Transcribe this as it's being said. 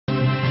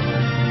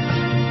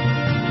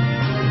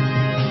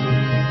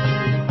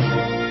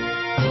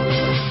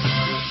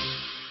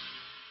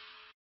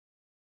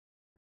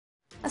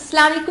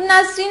अस्सलाम वालेकुम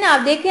नाज़रीन, आप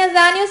देख रहे हैं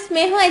आज़ाद न्यूज़।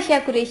 मैं हूं आयशा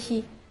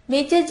कुरैशी।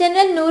 मेजर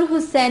जनरल नूर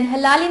हुसैन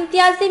हलाल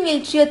इम्तियाजी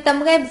मिलिट्री और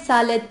तमगा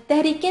बसालत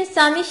तहरीक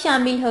इंसाफ में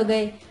शामिल हो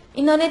गए।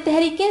 इन्होंने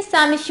तहरीक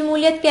इंसाफ में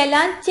शमूलियत का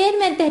ऐलान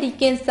चेयरमैन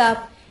तहरीक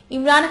इंसाफ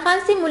इमरान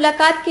खान से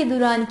मुलाकात के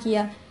दौरान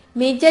किया।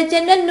 मेजर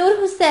जनरल नूर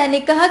हुसैन ने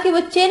कहा कि वो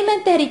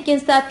चेयरमैन तहरीक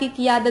इंसाफ की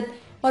क़ियादत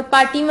और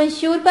पार्टी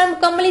मंशूर पर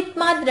मुकम्मल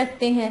इत्मीनान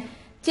रखते हैं।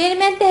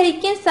 चेयरमैन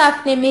तहरीक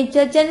इंसाफ ने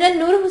मेजर जनरल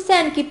नूर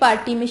हुसैन की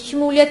पार्टी में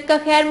शमूलियत का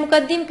खैर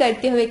मुकद्दम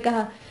करते हुए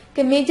कहा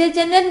कि मेजर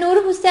जनरल नूर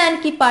हुसैन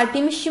की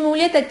पार्टी में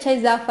शमूलियत अच्छा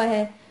इजाफा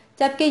है,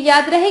 जबकि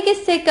याद रहे कि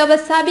इससे कबल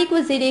साबिक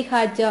वजीर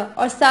खारजा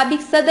और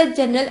साबिक सदर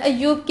जनरल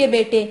अयूब के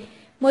बेटे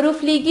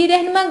मरूफ लीगी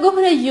रहनुमा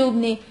गोहर अयूब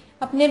ने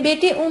अपने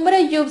बेटे उमर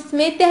अयूब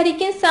समेत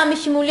तहरीक इंसाफ में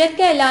शमूलियत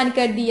का ऐलान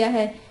कर दिया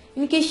है।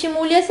 इनकी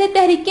शमूलियत से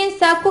तहरीक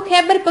इंसाफ को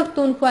खैबर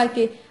पख्तूनख्वा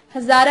के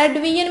हजारा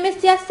डिवीजन में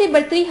सियासी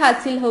बढ़तरी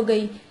हासिल हो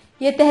गई।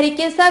 यह तहरीक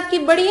इंसाफ की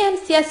बड़ी अहम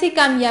सियासी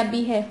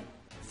कामयाबी है।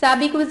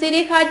 साबिक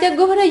वजीर खारजा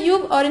गोहर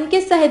अयूब और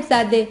इनके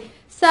साहिबजादे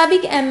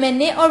साबिक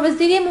MNA और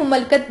वजीर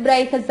मुमलकत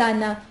बराए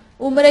खजाना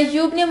उमर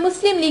अयूब ने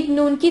मुस्लिम लीग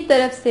नून की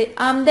तरफ से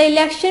आमदा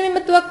इलेक्शन में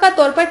मुतवक्का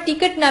तौर पर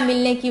टिकट न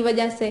मिलने की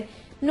वजह से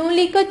नून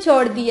लीग को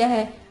छोड़ दिया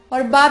है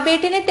और बाप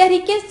बेटे ने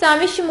तहरीक इंसाफ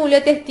में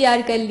शमूलियत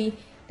इख्तियार कर ली।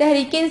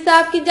 तहरीक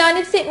इंसाफ की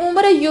जानिब से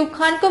उमर अयूब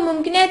खान को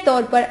मुमकिन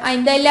तौर पर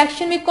आइंदा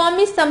इलेक्शन में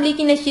कौमी असम्बली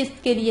की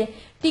नशिस्त के लिए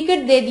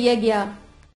टिकट दे दिया गया।